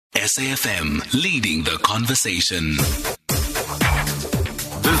SAFM, leading the conversation.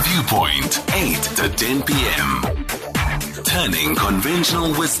 The Viewpoint, 8 to 10 p.m. Turning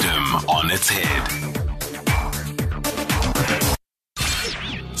conventional wisdom on its head.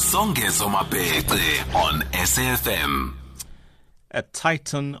 Songezo Mabete on SAFM. A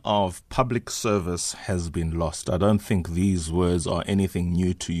titan of public service has been lost. I don't think these words are anything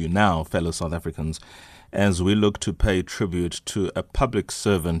new to you now, fellow South Africans, as we look to pay tribute to a public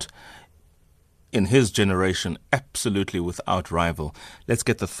servant in his generation, absolutely without rival. Let's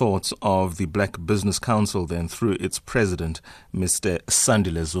get the thoughts of the Black Business Council then through its president, Mr.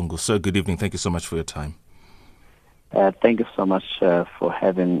 Sandile Zungu. Sir, good evening. Thank you so much for your time. Thank you so much for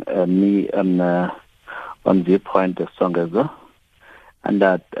having me on Viewpoint, Songezo,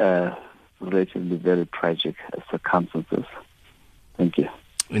 under relatively very tragic circumstances. Thank you.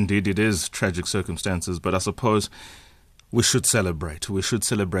 Indeed, it is tragic circumstances, but I suppose we should celebrate. We should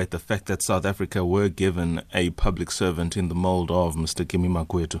celebrate the fact that South Africa were given a public servant in the mold of Mr. Kimi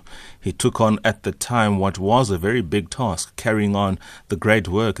Makwetu. He took on at the time what was a very big task, carrying on the great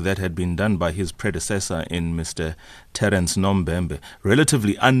work that had been done by his predecessor in Mr. Terence Nombembe.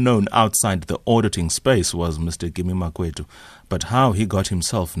 Relatively unknown outside the auditing space was Mr. Kimi Makwetu, but how he got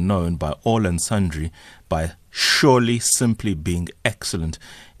himself known by all and sundry by surely simply being excellent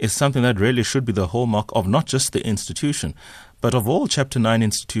is something that really should be the hallmark of not just the institution, but of all Chapter 9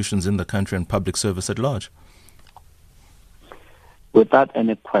 institutions in the country and public service at large. Without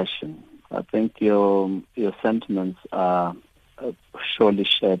any question, I think your sentiments are surely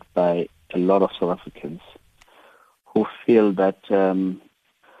shared by a lot of South Africans who feel that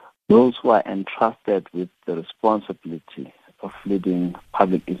those who are entrusted with the responsibility of leading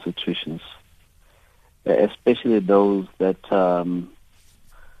public institutions, especially those that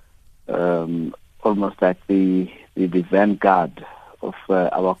almost like the vanguard of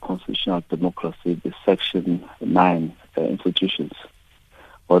our constitutional democracy, the Section 9 institutions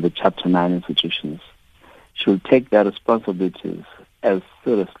or the Chapter 9 institutions, should take their responsibilities as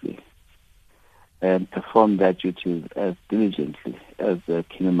seriously and perform their duties as diligently as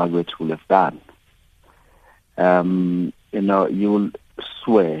Kimi Makwetu will have done. You will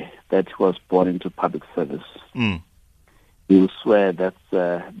swear that he was born into public service. You will swear that's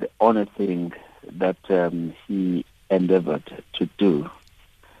the only thing that he endeavored to do.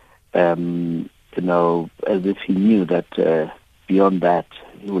 As if he knew that beyond that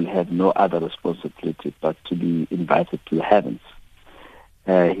he will have no other responsibility but to be invited to the heavens.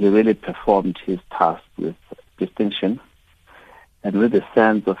 He really performed his task with distinction and with a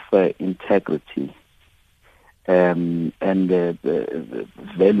sense of integrity and the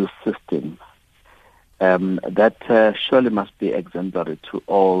value system that surely must be exemplary to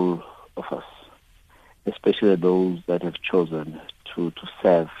all of us, especially those that have chosen to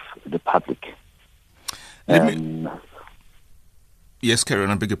serve the public. Yes, Karen,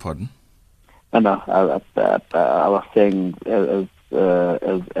 I beg your pardon. No, I was saying as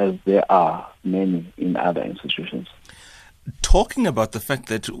there are many in other institutions. Talking about the fact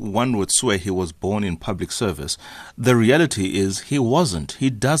that one would swear he was born in public service, the reality is he wasn't.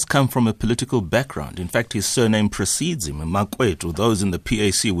 He does come from a political background. In fact, his surname precedes him, Makwetu. Those in the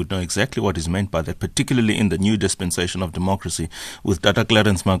PAC would know exactly what is meant by that, particularly in the new dispensation of democracy with Dr.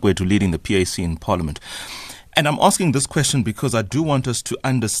 Clarence Makwetu leading the PAC in Parliament. And I'm asking this question because I do want us to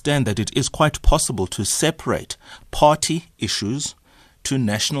understand that it is quite possible to separate party issues to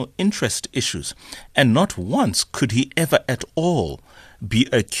national interest issues. And not once could he ever at all be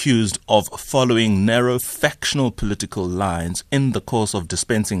accused of following narrow factional political lines in the course of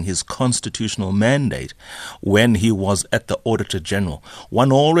dispensing his constitutional mandate when he was at the auditor-general.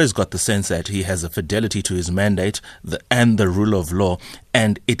 One always got the sense that he has a fidelity to his mandate and the rule of law,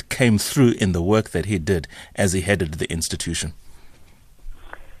 and it came through in the work that he did as he headed the institution.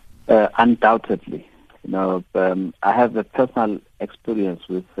 Undoubtedly. I have a personal experience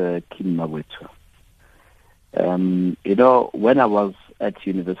with Kimi Makwetu. When I was at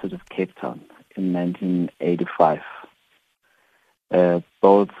University of Cape Town in 1985,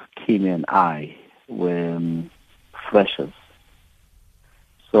 both Kimi and I were freshers.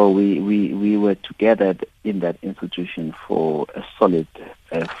 So we were together in that institution for a solid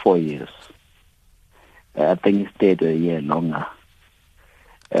 4 years. I think he stayed a year longer.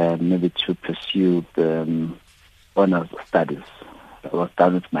 Maybe to pursue the honors studies. I was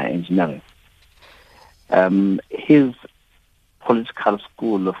done with my engineering. His political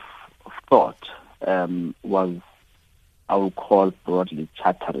school of thought was, I would call, broadly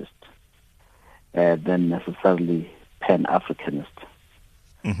charterist than necessarily Pan-Africanist.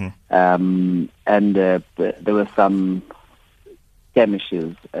 Mm-hmm. And there were some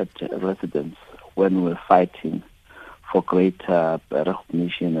skirmishes at residence when we were fighting for greater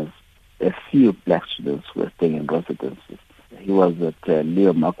recognition as a few black students were staying in residences. He was at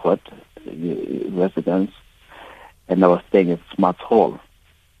Leo Makwetu residence, and I was staying at Smarts Hall.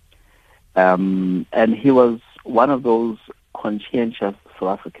 And he was one of those conscientious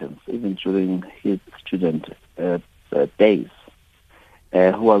South Africans, even during his student days,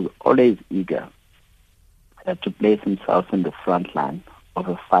 who was always eager to place himself in the front line of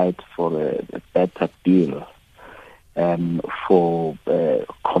a fight for a better deal for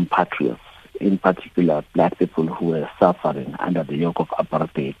compatriots, in particular black people who were suffering under the yoke of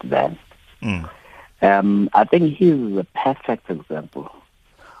apartheid then. I think he is a perfect example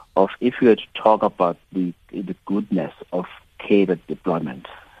of, if you were to talk about the goodness of cadet deployment,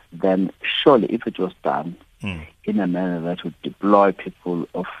 then surely if it was done in a manner that would deploy people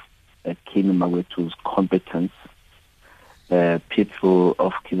of Kimi Makwetu's competence, people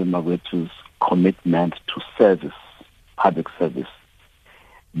of Kimi Makwetu's commitment to service, public service,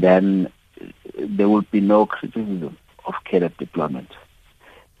 then there would be no criticism of cadet deployment.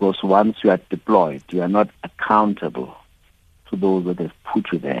 Because once you are deployed, you are not accountable to those that have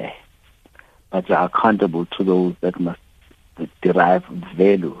put you there, but you are accountable to those that must derive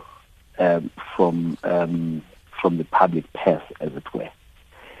value from the public purse, as it were.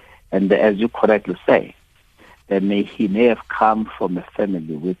 And as you correctly say, he may have come from a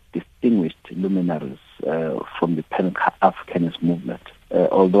family with distinguished luminaries from the Pan-Africanist movement,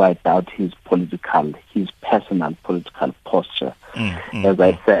 although I doubt his personal political posture, as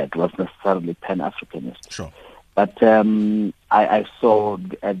I said, was necessarily Pan-Africanist. Sure. But I saw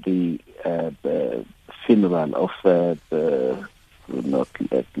at the funeral of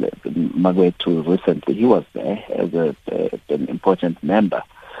Makwetu recently, he was there as an important member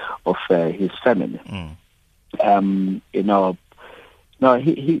of his family.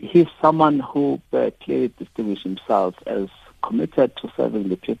 He's someone who clearly distinguished himself as committed to serving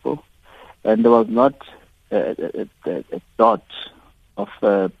the people, and there was not a dot of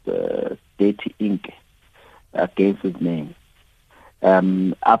dirty ink against his name.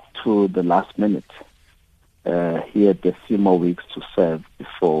 Up to the last minute, he had a few more weeks to serve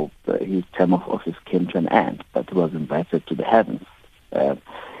before his term of office came to an end, but he was invited to the heavens. A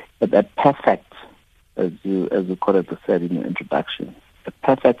perfect, as you correctly said in your introduction, a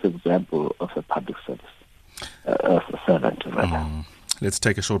perfect example of a public service, a servant, rather. Let's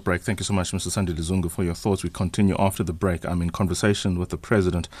take a short break. Thank you so much, Mr. Sandile Zungu, for your thoughts. We continue after the break. I'm in conversation with the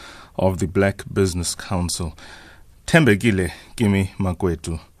president of the Black Business Council. Thembekile Kimi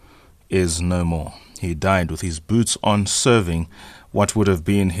Makwetu is no more. He died with his boots on, serving what would have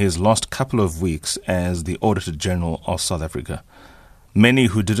been his last couple of weeks as the Auditor-General of South Africa. Many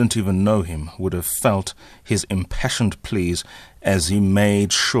who didn't even know him would have felt his impassioned pleas as he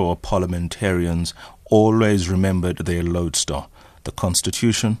made sure parliamentarians always remembered their lodestar, the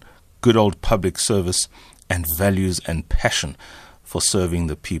Constitution, good old public service, and values and passion for serving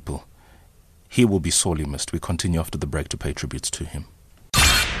the people. He will be sorely missed. We continue after the break to pay tributes to him.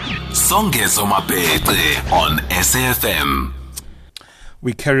 Songezo Mabete on SAFM.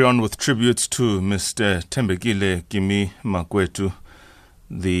 We carry on with tributes to Mr. Thembekile Kimi Makwetu,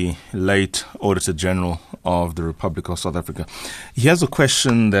 the late Auditor-General of the Republic of South Africa. Here's a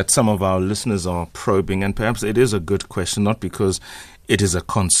question that some of our listeners are probing, and perhaps it is a good question, not because it is a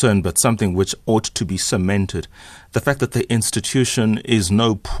concern, but something which ought to be cemented. The fact that the institution is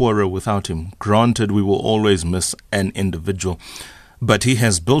no poorer without him. Granted, we will always miss an individual, but he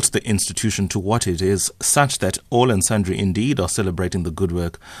has built the institution to what it is, such that all and sundry indeed are celebrating the good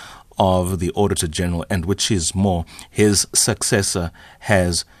work of the Auditor-General, and which is more, his successor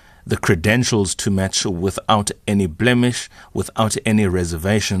has the credentials to match without any blemish, without any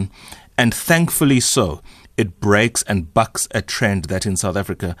reservation, and thankfully so. It breaks and bucks a trend that in South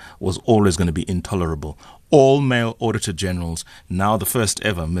Africa was always going to be intolerable. All male Auditor-Generals, now the first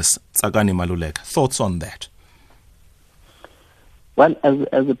ever, Miss Tsakani Maluleka. Thoughts on that? Well, as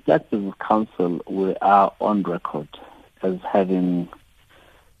a Black Business Council, we are on record as having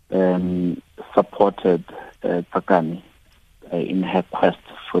supported Tsakani in her quest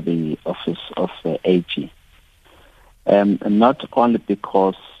for the office of AG. And not only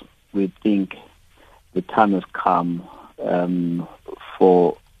because we think the time has come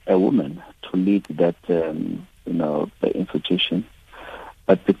for a woman to lead that, the institution,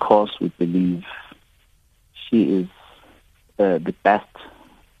 but because we believe she is the best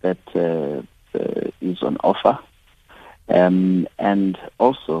that is on offer. And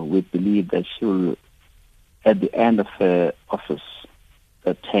also we believe that she will, at the end of her office,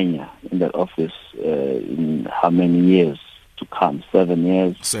 her tenure in that office, in how many years to come, 7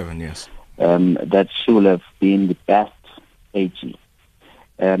 years. 7 years. That she will have been the best AG.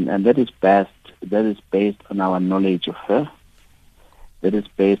 And that is based on our knowledge of her. That is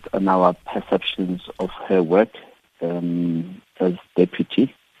based on our perceptions of her work as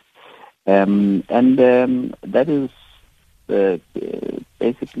deputy. And that is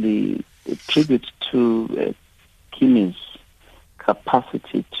basically a tribute to Kimi's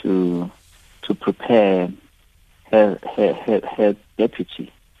capacity to prepare her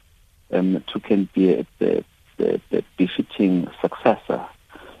deputy to can be a befitting successor,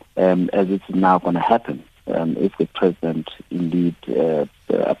 as it's now going to happen if the president indeed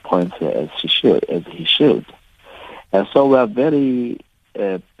appoints her as he should. So we are very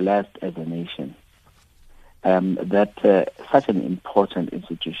blessed as a nation that such an important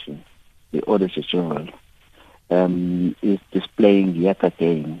institution, the auditor-general, is displaying yet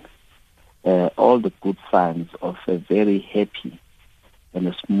again all the good signs of a very happy and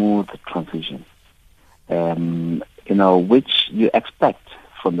a smooth transition, which you expect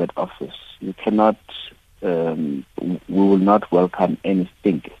from that office. You cannot, we will not welcome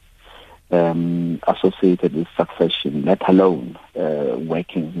anything associated with succession, let alone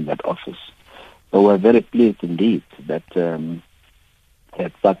working in that office. So we're very pleased indeed that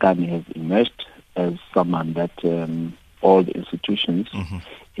Tsakani has emerged as someone that all the institutions,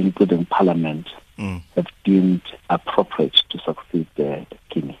 including Parliament, have deemed appropriate to succeed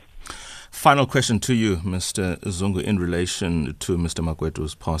Kimi. Final question to you, Mr. Zungu, in relation to Mr.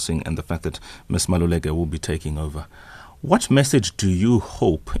 Makwetu's passing and the fact that Ms. Maluleke will be taking over. What message do you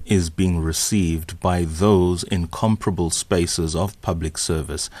hope is being received by those in comparable spaces of public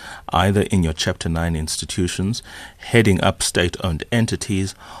service, either in your Chapter 9 institutions, heading up state-owned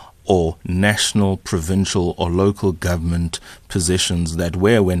entities, or national, provincial or local government positions that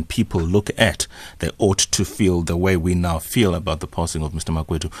where when people look at, they ought to feel the way we now feel about the passing of Mr.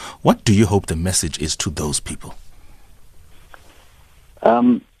 Makwetu? What do you hope the message is to those people?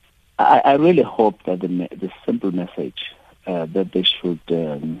 I really hope that the simple message that they should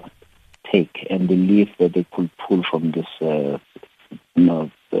take and the leaf that they could pull from this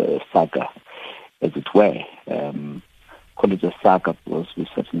saga, as it were, call it a saga because we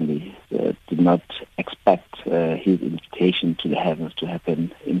certainly did not expect his invitation to the heavens to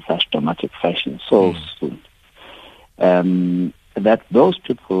happen in such dramatic fashion so soon. That those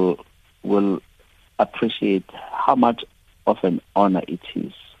people will appreciate how much of an honor it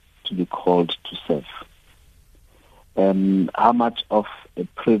is to be called to serve. How much of a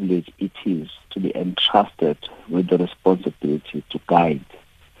privilege it is to be entrusted with the responsibility to guide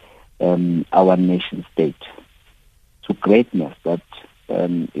our nation state to greatness that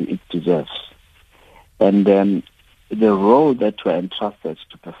it deserves. And the role that we're entrusted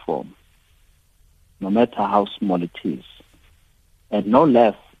to perform, no matter how small it is, and no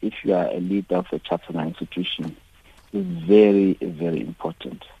less if you are a leader of a Chapter 9 institution, is very, very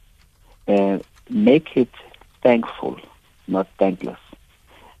important. Make it thankful, not thankless.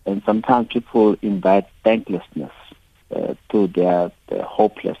 And sometimes people invite thanklessness to their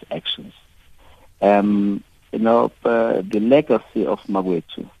hopeless actions. The legacy of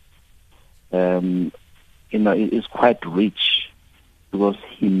Makwetu, is quite rich because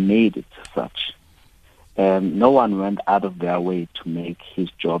he made it such. No one went out of their way to make his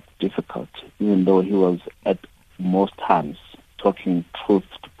job difficult, even though he was at most times talking truth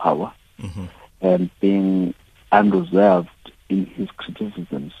to power and being unreserved in his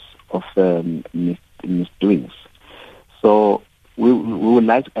criticisms of misdoings. So we would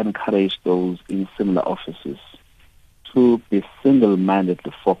like to encourage those in similar offices to be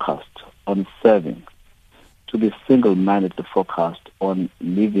single-mindedly focused on serving, to be single-mindedly focused on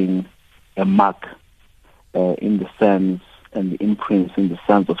leaving a mark in the sense and the imprints in the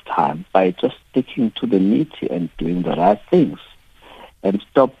sense of time by just sticking to the meaty and doing the right things, and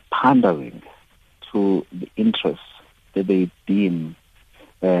stop pandering to the interests that they deem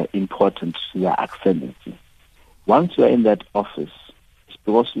important to their ascendancy. Once you are in that office, it's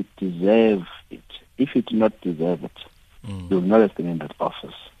because you deserve it. If you do not deserve it, you will not have been in that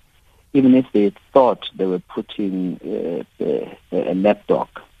office. Even if they thought they were putting a lapdog,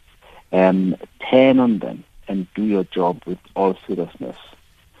 turn on them and do your job with all seriousness.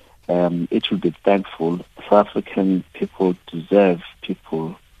 It will be thankful. South African people deserve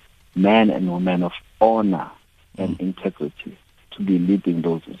people, men and women of honor and integrity, to be leading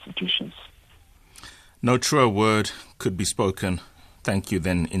those institutions. No truer word could be spoken. Thank you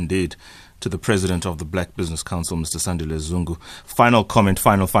then indeed to the President of the Black Business Council, Mr. Sandile Zungu. Final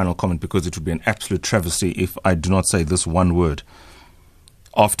comment, because it would be an absolute travesty if I do not say this one word.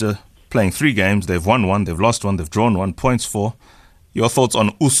 After playing 3 games. They've won 1, they've lost 1, they've drawn 1, points 4. Your thoughts on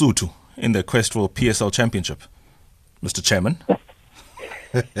Usuthu in their quest for PSL Championship, Mr. Chairman?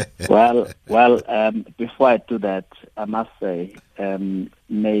 Well, before I do that, I must say,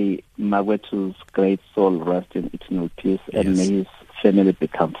 may Makwetu's great soul rest in eternal peace, and may his family be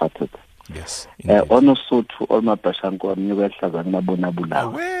comforted. Yes. Usuthu, all my pashango,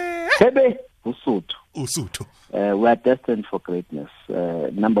 Usuthu. We are destined for greatness.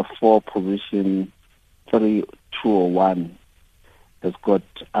 Number 4 position, 3201, has got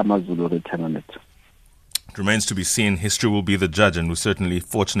Amazulu written on it. It remains to be seen. History will be the judge, and we certainly,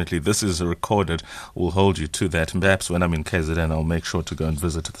 fortunately, this is recorded. We'll hold you to that. And perhaps when I'm in KZN, I'll make sure to go and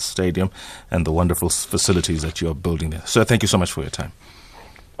visit the stadium and the wonderful facilities that you're building there. Sir, thank you so much for your time.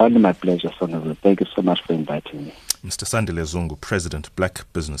 Only my pleasure, Sonova. Thank you so much for inviting me. Mr. Sandile Zungu, President, Black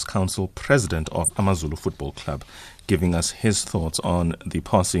Business Council, President of Amazulu Football Club, giving us his thoughts on the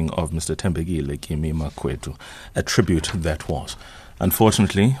passing of Mr. Kimi Makwetu, a tribute that was.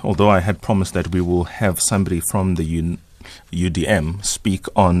 Unfortunately, although I had promised that we will have somebody from the UDM speak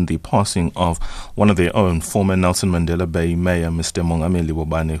on the passing of one of their own, former Nelson Mandela Bay Mayor, Mr. Mongameli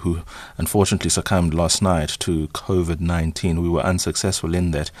Bobane, who unfortunately succumbed last night to COVID-19. We were unsuccessful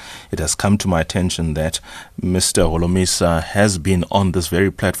in that. It has come to my attention that Mr. Holomisa has been on this very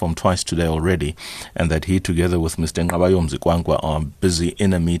platform twice today already, and that he, together with Mr. Ngabayo Mzikwankwa, are busy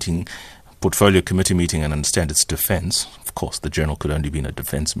in a meeting, portfolio committee meeting, and understand it's defense. Of course, the journal could only be in a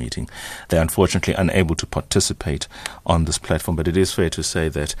defense meeting. They're unfortunately unable to participate on this platform, but it is fair to say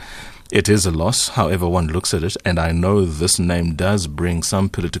that it is a loss, however one looks at it, and I know this name does bring some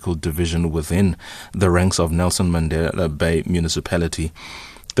political division within the ranks of Nelson Mandela Bay Municipality.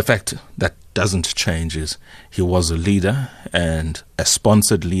 The fact that doesn't change is he was a leader and a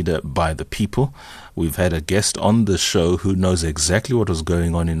sponsored leader by the people. We've had a guest on the show who knows exactly what was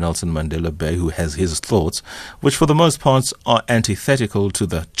going on in Nelson Mandela Bay, who has his thoughts, which for the most part are antithetical to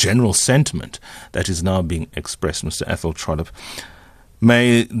the general sentiment that is now being expressed. Mr. Ethel Trollope,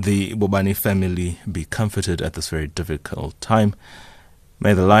 may the Bobani family be comforted at this very difficult time.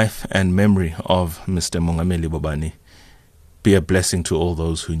 May the life and memory of Mr. Mongameli Bobani be a blessing to all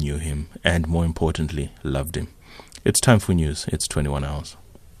those who knew him and, more importantly, loved him. It's time for news. It's 21 hours.